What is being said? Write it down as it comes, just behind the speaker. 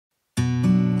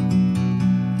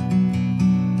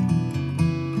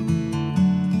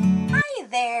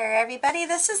everybody,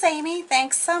 this is Amy.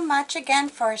 Thanks so much again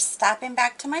for stopping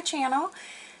back to my channel.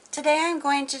 Today I'm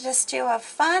going to just do a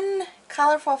fun,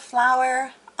 colorful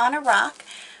flower on a rock.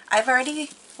 I've already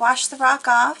washed the rock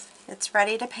off. It's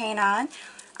ready to paint on.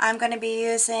 I'm going to be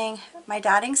using my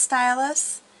dotting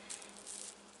stylus,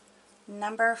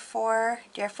 number 4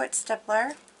 Deerfoot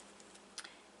Stippler,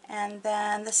 and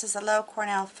then this is a low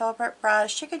Cornell filbert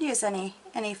brush. You could use any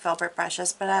filbert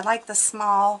brushes, but I like the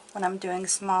small when I'm doing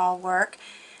small work.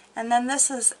 And then this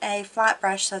is a flat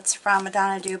brush that's from a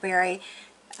Donna Dewberry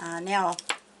nail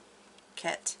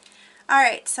kit.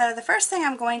 Alright, so the first thing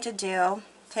I'm going to do,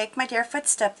 take my Deerfoot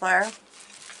Stippler.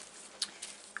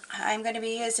 I'm going to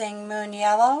be using Moon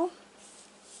Yellow,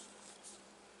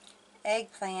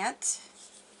 Eggplant,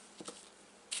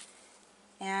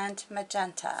 and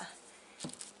Magenta.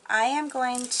 I am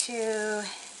going to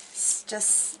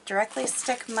just directly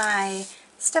stick my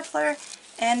stippler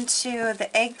into the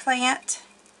eggplant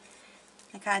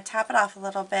and kind of tap it off a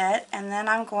little bit, and then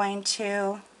I'm going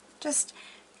to just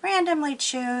randomly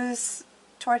choose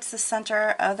towards the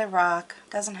center of the rock.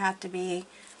 Doesn't have to be,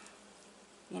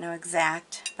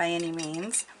 exact by any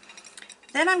means.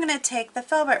 Then I'm going to take the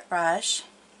filbert brush,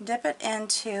 dip it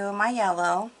into my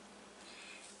yellow,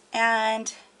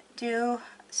 and do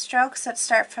strokes that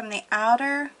start from the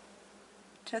outer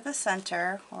to the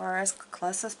center, or as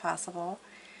close as possible,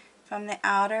 from the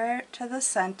outer to the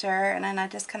center, and then I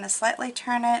just kind of slightly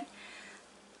turn it.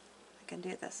 I can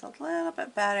do this a little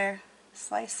bit better.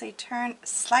 Slightly,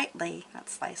 not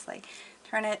slightly,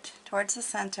 turn it towards the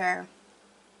center.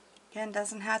 Again,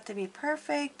 doesn't have to be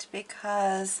perfect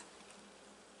because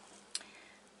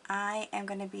I am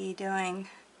going to be doing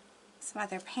some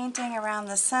other painting around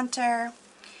the center.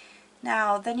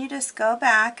 Now, then you just go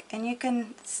back and you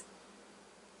can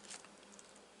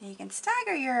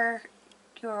stagger your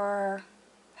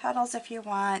petals if you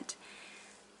want.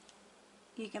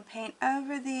 You can paint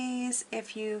over these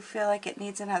if you feel like it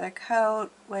needs another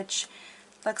coat, which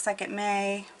looks like it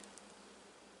may,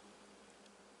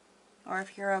 or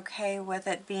if you're okay with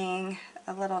it being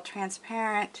a little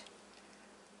transparent,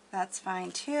 that's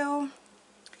fine too.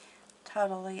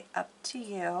 Totally up to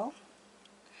you.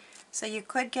 So you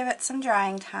could give it some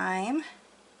drying time,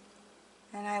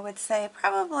 and I would say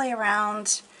probably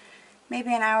around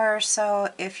maybe an hour or so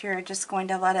if you're just going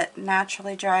to let it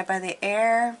naturally dry by the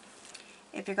air.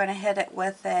 If you're going to hit it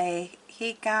with a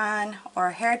heat gun or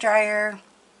a hair dryer,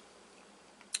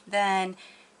 then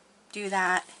do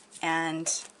that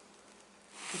and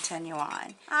continue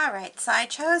on. Alright, so I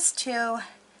chose to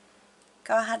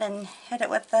go ahead and hit it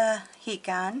with the heat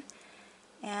gun,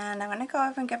 and I'm going to go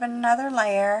over and give it another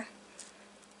layer,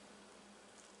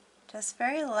 just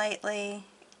very lightly,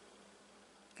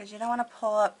 because you don't want to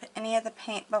pull up any of the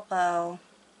paint below.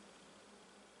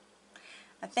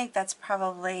 I think that's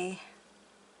probably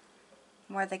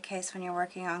more the case when you're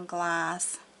working on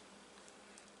glass.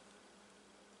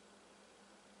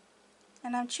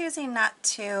 And I'm choosing not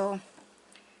to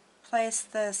place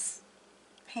this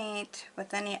paint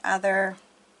with any other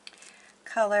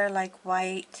color like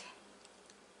white,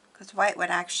 because white would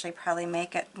actually probably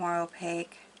make it more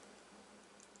opaque.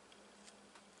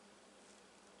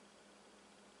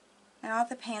 And all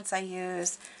the paints I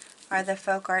use are the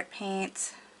FolkArt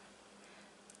paints.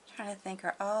 I'm trying to think,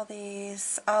 are all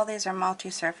these are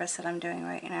MultiSurface that I'm doing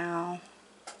right now.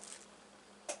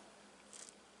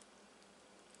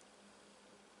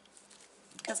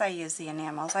 Because I use the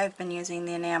enamels. I've been using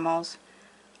the enamels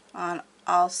on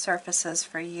all surfaces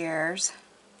for years,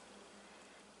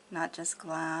 not just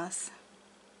glass.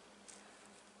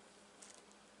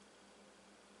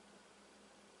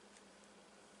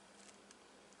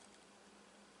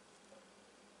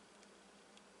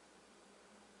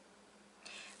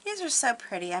 These are so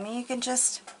pretty. I mean, you can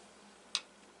just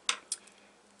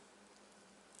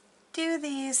do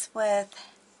these with,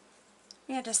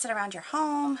 just sit around your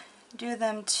home, do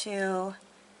them to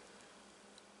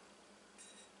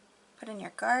put in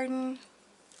your garden.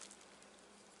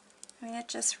 I mean,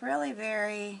 it's just really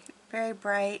very, very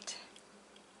bright.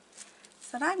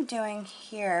 So what I'm doing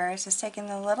here is just taking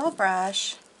the little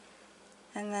brush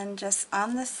and then just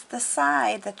on the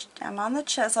side, that I'm on the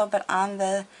chisel, but on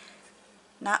the,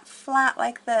 not flat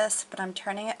like this, but I'm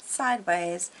turning it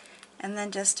sideways, and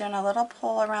then just doing a little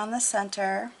pull around the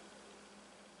center,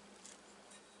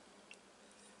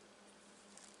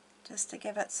 just to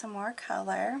give it some more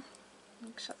color.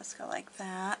 Actually, let's go like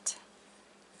that.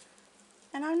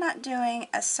 And I'm not doing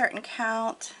a certain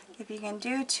count. If you can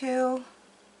do 2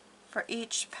 for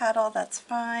each petal, that's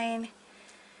fine.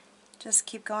 Just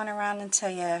keep going around until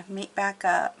you meet back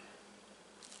up.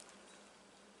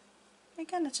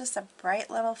 Again, it's just a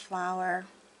bright little flower.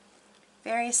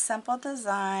 Very simple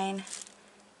design.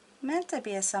 Meant to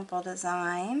be a simple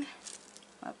design.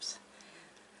 Whoops.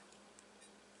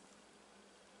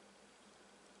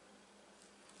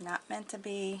 Not meant to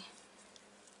be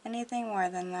anything more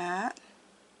than that.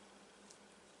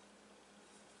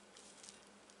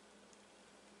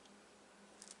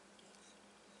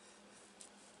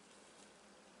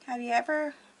 Have you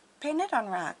ever painted on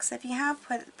rocks? If you have,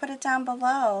 put it down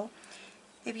below.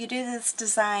 If you do this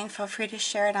design, feel free to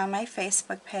share it on my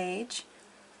Facebook page.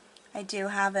 I do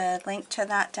have a link to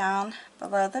that down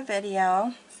below the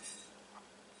video.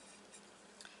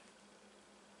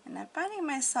 And I'm finding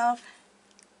myself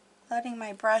loading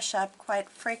my brush up quite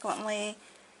frequently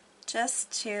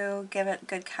just to give it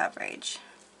good coverage.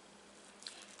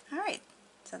 Alright,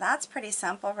 so that's pretty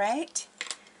simple, right?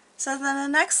 So then the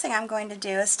next thing I'm going to do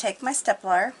is take my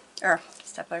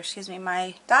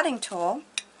my dotting tool,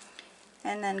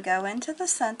 and then go into the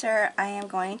center. I am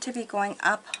going to be going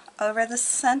up over the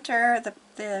center,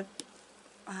 the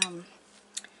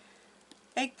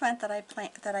eggplant that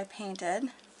I painted.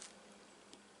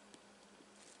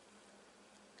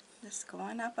 Just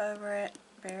going up over it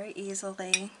very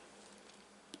easily,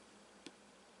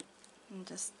 and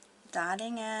just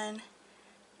dotting in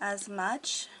as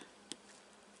much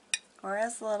or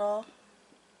as little.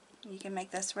 You can make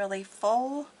this really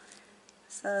full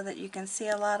so that you can see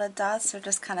a lot of dots are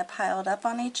just kind of piled up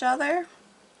on each other,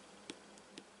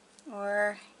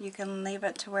 or you can leave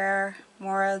it to where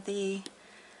more of the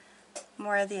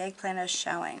eggplant is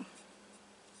showing.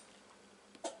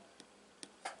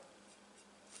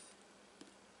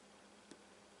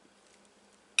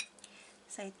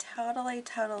 So totally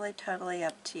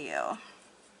up to you.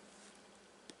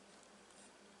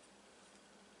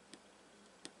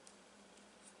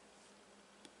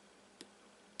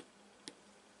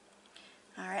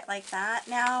 Alright, like that.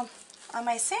 Now, on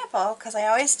my sample, because I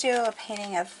always do a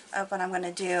painting of what I'm going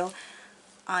to do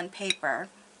on paper,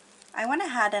 I went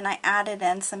ahead and I added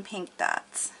in some pink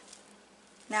dots.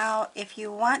 Now, if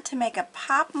you want to make it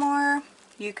pop more,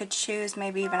 you could choose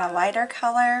maybe even a lighter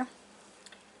color,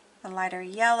 a lighter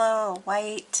yellow, a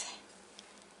white,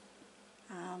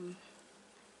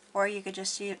 or you could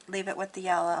just leave it with the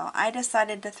yellow. I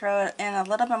decided to throw in a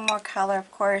little bit more color. Of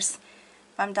course,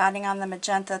 if I'm dotting on the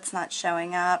magenta, it's not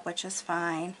showing up, which is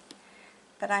fine.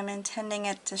 But I'm intending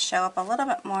it to show up a little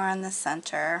bit more in the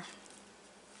center.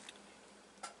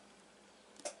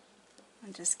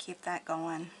 And just keep that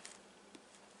going.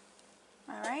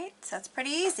 Alright, so it's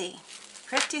pretty easy.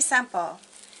 Pretty simple.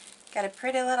 Got a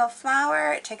pretty little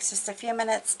flower. It takes just a few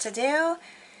minutes to do.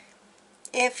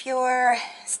 If you're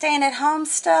staying at home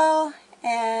still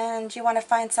and you want to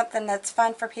find something that's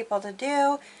fun for people to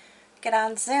do, get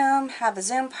on Zoom, have a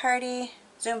Zoom party,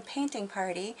 Zoom painting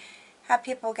party, have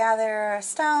people gather a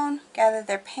stone, gather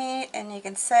their paint, and you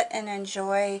can sit and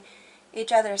enjoy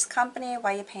each other's company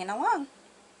while you paint along.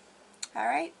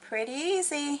 Alright, pretty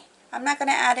easy. I'm not going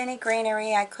to add any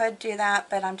greenery. I could do that,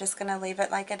 but I'm just going to leave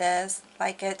it like it is.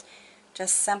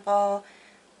 Just simple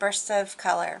burst of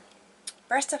color.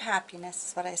 Burst of happiness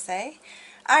is what I say.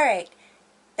 Alright,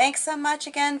 thanks so much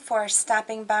again for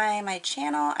stopping by my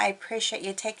channel. I appreciate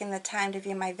you taking the time to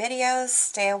view my videos.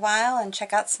 Stay a while and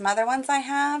check out some other ones I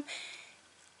have.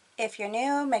 If you're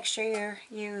new, make sure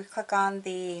you click on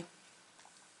the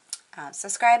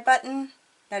subscribe button,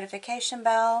 notification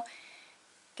bell.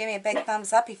 Give me a big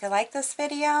thumbs up if you like this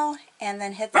video, and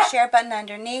then hit the share button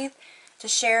underneath to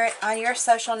share it on your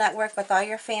social network with all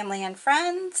your family and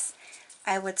friends.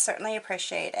 I would certainly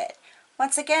appreciate it.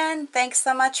 Once again, thanks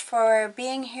so much for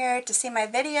being here to see my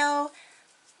video.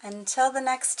 Until the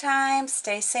next time,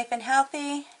 stay safe and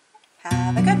healthy.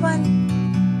 Have a good one.